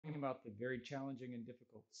about the very challenging and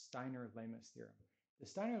difficult Steiner Lehmus theorem. The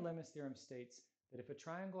Steiner Lehmus theorem states that if a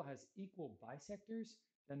triangle has equal bisectors,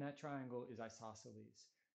 then that triangle is isosceles.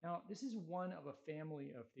 Now, this is one of a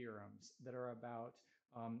family of theorems that are about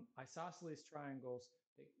isosceles triangles.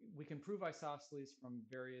 We can prove isosceles from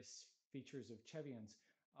various features of Chevian's.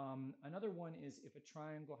 Another one is if a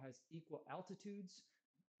triangle has equal altitudes,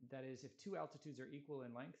 that is, if two altitudes are equal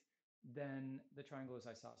in length, then the triangle is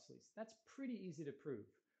isosceles. That's pretty easy to prove.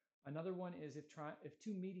 Another one is if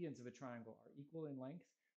two medians of a triangle are equal in length,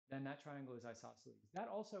 then that triangle is isosceles. That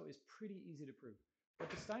also is pretty easy to prove. But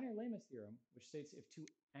the Steiner Lehmus theorem, which states if two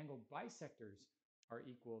angle bisectors are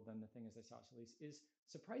equal, then the thing is isosceles, is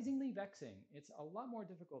surprisingly vexing. It's a lot more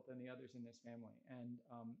difficult than the others in this family. And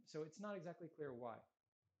so it's not exactly clear why.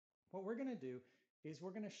 What we're going to do is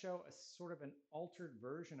we're going to show a sort of an altered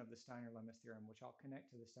version of the Steiner Lehmus theorem, which I'll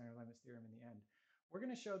connect to the Steiner Lehmus theorem in the end. We're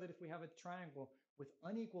going to show that if we have a triangle with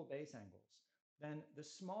unequal base angles, then the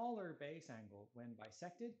smaller base angle, when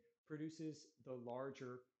bisected, produces the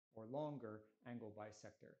larger or longer angle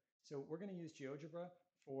bisector. So we're going to use GeoGebra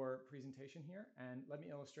for presentation here, and let me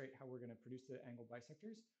illustrate how we're going to produce the angle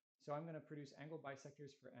bisectors. So I'm going to produce angle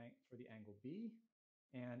bisectors for the angle B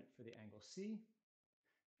and for the angle C.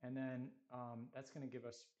 And then that's going to give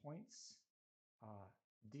us points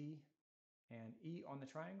D and E on the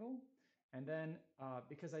triangle. And then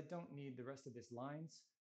because I don't need the rest of these lines,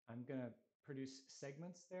 I'm going to produce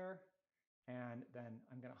segments there. And then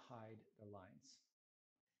I'm going to hide the lines.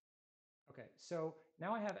 OK, so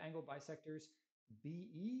now I have angle bisectors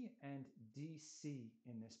BE and DC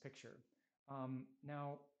in this picture.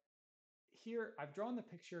 Now, here I've drawn the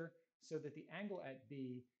picture so that the angle at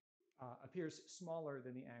B appears smaller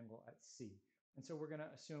than the angle at C. And so we're going to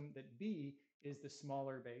assume that B is the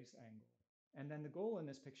smaller base angle. And then the goal in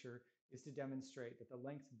this picture is to demonstrate that the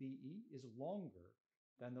length BE is longer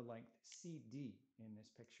than the length CD in this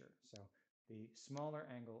picture. So the smaller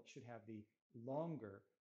angle should have the longer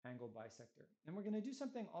angle bisector. And we're going to do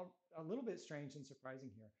something a little bit strange and surprising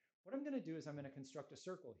here. What I'm going to do is I'm going to construct a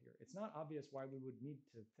circle here. It's not obvious why we would need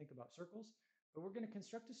to think about circles, but we're going to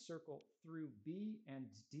construct a circle through B and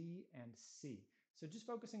D and C. So just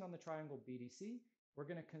focusing on the triangle BDC, we're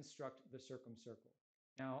going to construct the circumcircle.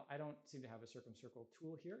 Now, I don't seem to have a circumcircle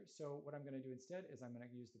tool here, so what I'm going to do instead is I'm going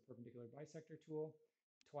to use the perpendicular bisector tool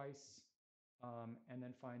twice, and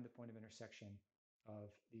then find the point of intersection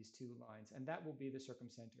of these two lines, and that will be the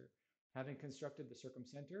circumcenter. Having constructed the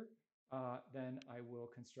circumcenter, then I will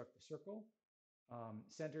construct the circle,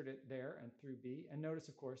 centered it there and through B, and notice,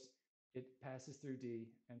 of course, it passes through D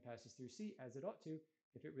and passes through C, as it ought to,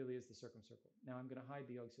 if it really is the circumcircle. Now I'm going to hide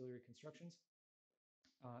the auxiliary constructions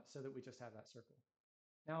so that we just have that circle.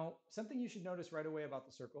 Now, something you should notice right away about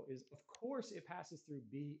the circle is, of course, it passes through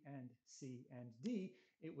B and C and D.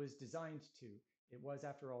 It was designed to. It was,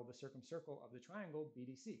 after all, the circumcircle of the triangle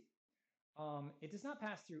BDC. It does not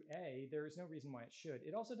pass through A. There is no reason why it should.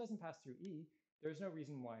 It also doesn't pass through E. There's no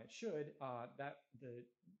reason why it should.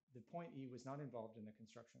 The point E was not involved in the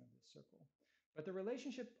construction of this circle. But the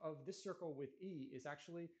relationship of this circle with E is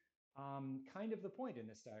actually kind of the point in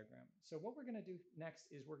this diagram. So what we're going to do next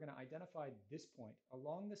is we're going to identify this point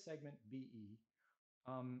along the segment BE,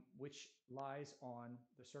 which lies on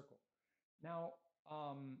the circle. Now,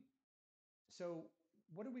 so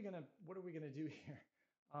what are we going to do here?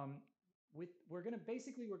 We're going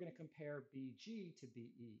to compare BG to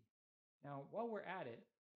BE. Now, while we're at it,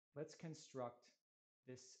 let's construct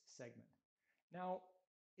this segment. Now,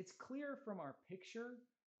 it's clear from our picture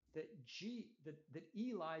that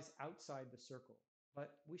E lies outside the circle,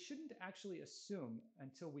 but we shouldn't actually assume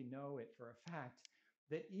until we know it for a fact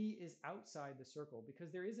that E is outside the circle,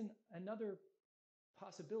 because there is another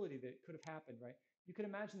possibility that could have happened, right? You could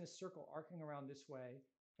imagine this circle arcing around this way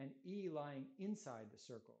and E lying inside the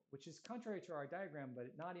circle, which is contrary to our diagram,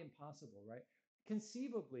 but not impossible, right?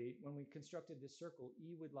 Conceivably, when we constructed this circle,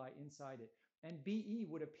 E would lie inside it, and BE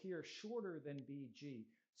would appear shorter than BG.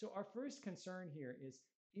 So our first concern here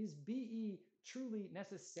is BE truly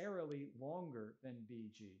necessarily longer than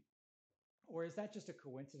BG? Or is that just a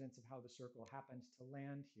coincidence of how the circle happens to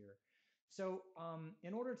land here? So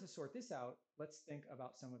in order to sort this out, let's think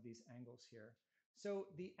about some of these angles here. So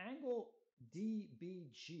the angle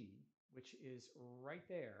DBG, which is right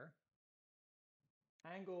there,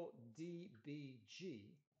 angle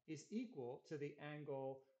DBG is equal to the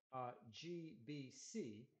angle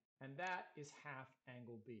GBC, and that is half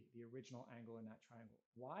angle B, the original angle in that triangle.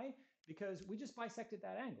 Why? Because we just bisected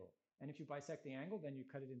that angle. And if you bisect the angle, then you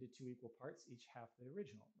cut it into two equal parts, each half the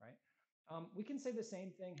original, right? We can say the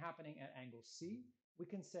same thing happening at angle C. We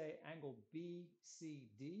can say angle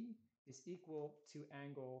BCD is equal to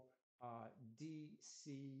angle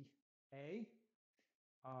DCA,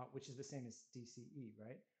 which is the same as DCE,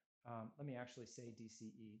 right? Let me actually say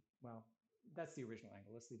DCE. Well, that's the original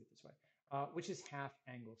angle. Let's leave it this way, which is half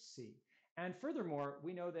angle C. And furthermore,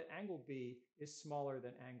 we know that angle B is smaller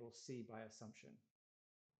than angle C by assumption.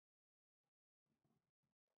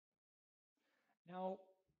 Now,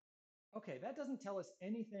 okay, that doesn't tell us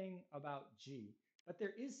anything about G, but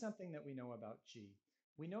there is something that we know about G.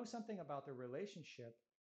 We know something about the relationship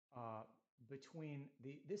between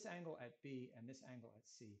this angle at B and this angle at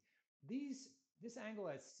C. This angle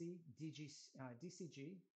at C,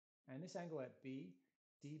 DCG, and this angle at B,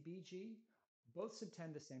 DBG, both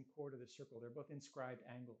subtend the same chord of the circle. They're both inscribed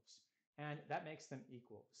angles, and that makes them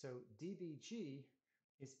equal. So DBG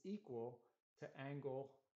is equal to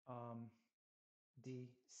angle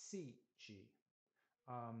DCG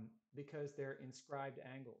because they're inscribed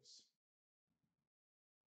angles.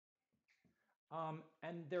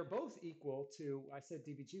 And they're both equal to, I said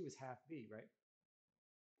DBG was half B, right?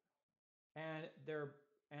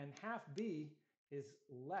 And half B is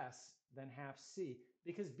less than half C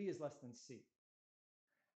because B is less than C.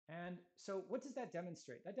 And so what does that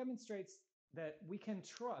demonstrate? That demonstrates that we can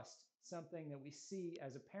trust something that we see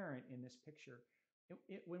as apparent in this picture.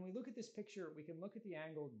 When we look at this picture, we can look at the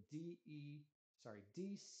angle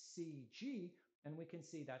DCG, and we can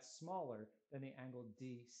see that's smaller than the angle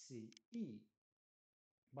DCE.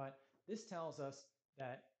 But this tells us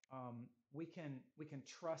that we can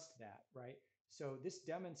trust that, right? So this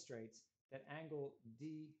demonstrates that angle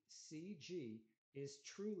DCG is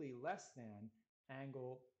truly less than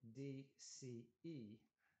angle DCE.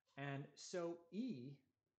 And so E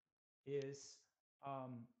is,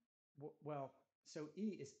 so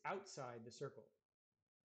E is outside the circle.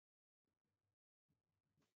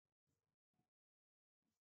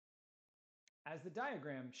 As the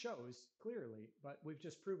diagram shows clearly, but we've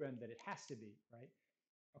just proven that it has to be, right?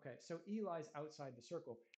 Okay, so E lies outside the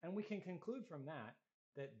circle, and we can conclude from that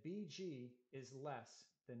that BG is less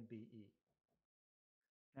than BE.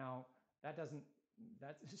 Now,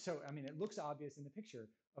 so I mean, it looks obvious in the picture.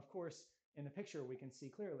 Of course, in the picture, we can see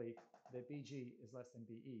clearly that BG is less than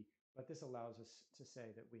BE, but this allows us to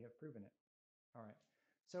say that we have proven it. All right,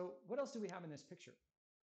 so what else do we have in this picture?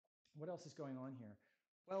 What else is going on here?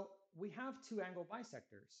 Well, we have two angle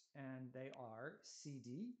bisectors, and they are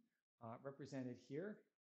CD, represented here,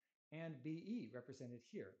 and BE, represented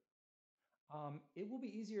here. It will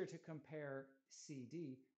be easier to compare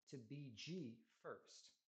CD to BG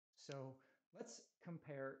first. So let's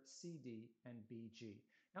compare CD and BG.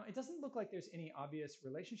 Now, it doesn't look like there's any obvious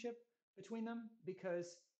relationship between them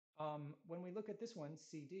because when we look at this one,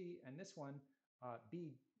 CD, and this one,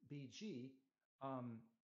 BG,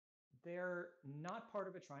 they're not part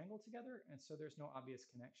of a triangle together, and so there's no obvious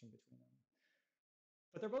connection between them.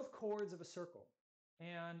 But they're both chords of a circle.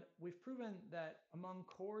 And we've proven that among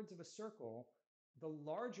chords of a circle, the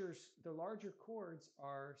larger chords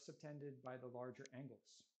are subtended by the larger angles.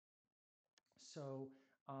 So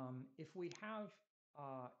if we have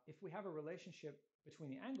a relationship between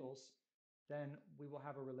the angles, then we will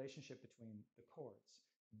have a relationship between the chords.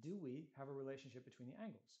 Do we have a relationship between the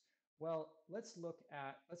angles? Well, let's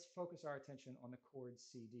focus our attention on the chord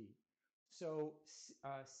CD. So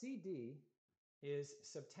CD is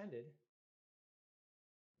subtended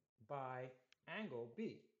by angle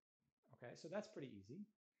B. Okay, so that's pretty easy.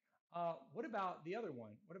 What about the other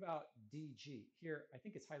one? What about DG? Here, I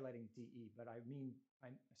think it's highlighting DE, but I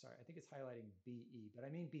think it's highlighting BE, but I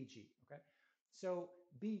mean BG, okay? So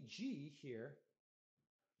BG here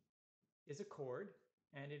is a chord,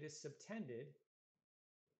 and it is subtended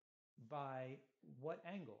by what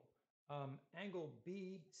angle? Angle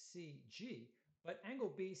BCG, but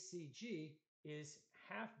angle BCG is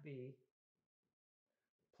half B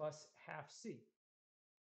plus half C.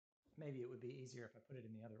 Maybe it would be easier if I put it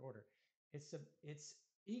in the other order. It's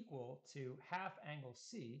equal to half angle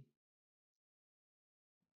C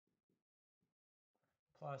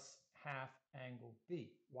plus half angle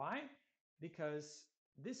B. Why? Because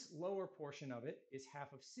this lower portion of it is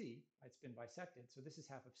half of C. It's been bisected, so this is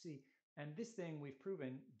half of C. And this thing we've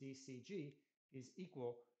proven, DCG, is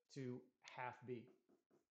equal to half B.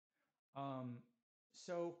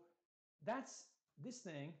 So this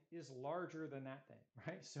thing is larger than that thing,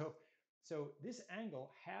 right? So this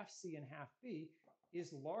angle, half C and half B,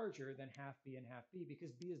 is larger than half B and half B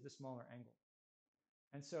because B is the smaller angle.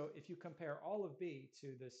 And so if you compare all of B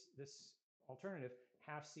to this alternative,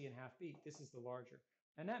 half C and half B, this is the larger.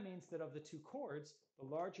 And that means that of the two chords, the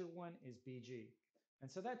larger one is BG.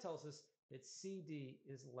 And so that tells us that CD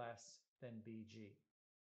is less than BG.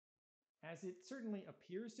 as it certainly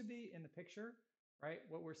appears to be in the picture, right?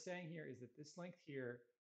 What we're saying here is that this length here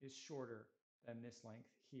is shorter than this length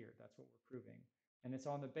here. That's what we're proving. And it's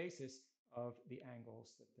on the basis of the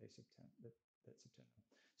angles that they subtend, that subtend them.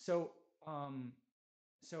 So,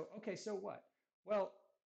 okay, so what? Well,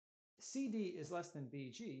 CD is less than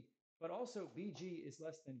BG, but also BG is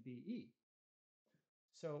less than BE.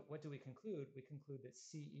 So what do we conclude? We conclude that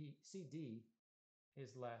CD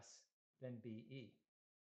is less than BE.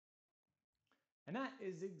 And that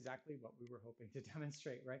is exactly what we were hoping to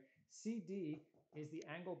demonstrate, right? CD is the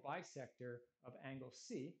angle bisector of angle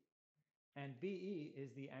C, and BE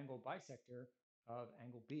is the angle bisector of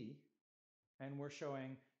angle B. And we're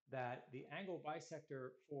showing that the angle bisector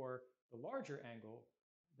for the larger angle,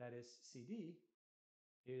 that is CD,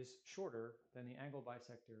 is shorter than the angle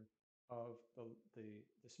bisector of the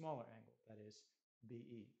smaller angle, that is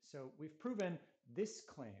BE. So we've proven this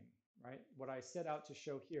claim, right? What I set out to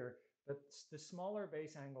show here, that the smaller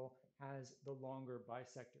base angle has the longer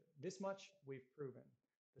bisector. This much we've proven.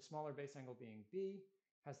 The smaller base angle being B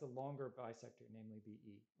has the longer bisector, namely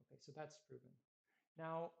BE. Okay, so that's proven.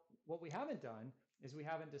 Now, what we haven't done is we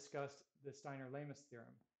haven't discussed the Steiner Lehmus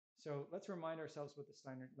theorem. So let's remind ourselves what the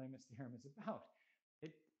Steiner Lehmus theorem is about.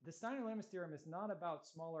 The Steiner Lehmus theorem is not about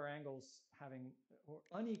smaller angles having, or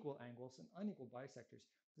unequal angles and unequal bisectors.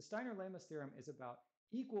 The Steiner Lehmus theorem is about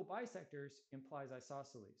equal bisectors implies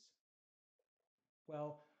isosceles.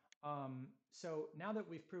 Well, so now that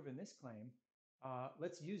we've proven this claim,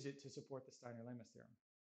 let's use it to support the Steiner Lehmus theorem.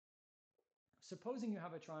 Supposing you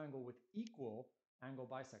have a triangle with equal angle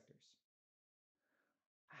bisectors,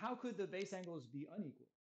 how could the base angles be unequal?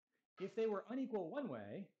 If they were unequal one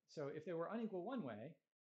way,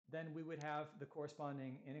 then we would have the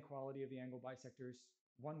corresponding inequality of the angle bisectors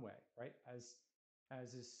one way, right? As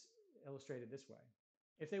is illustrated this way.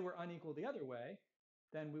 If they were unequal the other way,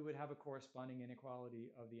 then we would have a corresponding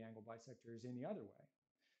inequality of the angle bisectors in the other way.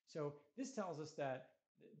 So this tells us that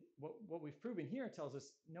what we've proven here tells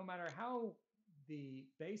us no matter how the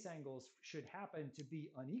base angles should happen to be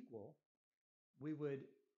unequal, we would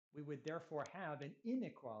therefore have an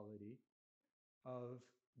inequality of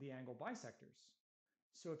the angle bisectors.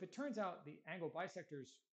 So if it turns out the angle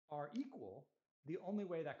bisectors are equal, the only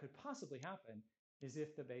way that could possibly happen is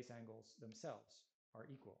if the base angles themselves are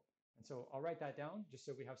equal. And so I'll write that down just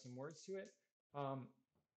so we have some words to it.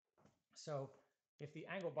 So if the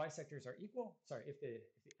angle bisectors are equal, sorry, if the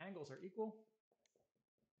angles are equal,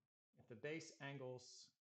 if the base angles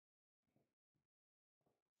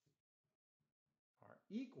are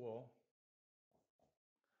equal,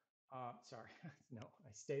 sorry, no,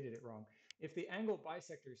 I stated it wrong. If the angle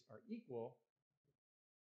bisectors are equal,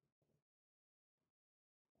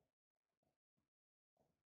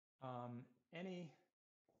 any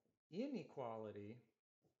inequality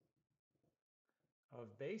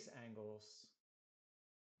of base angles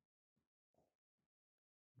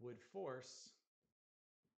would force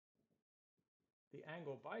the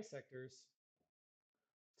angle bisectors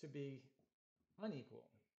to be unequal.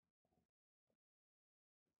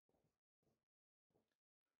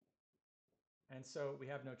 And so we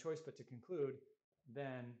have no choice but to conclude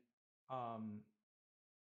then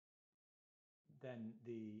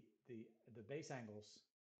the base angles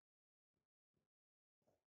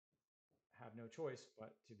have no choice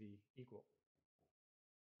but to be equal.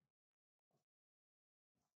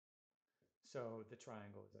 So the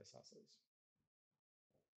triangle is isosceles.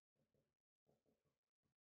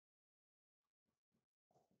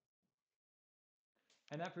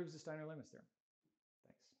 And that proves the Steiner Lehmus theorem.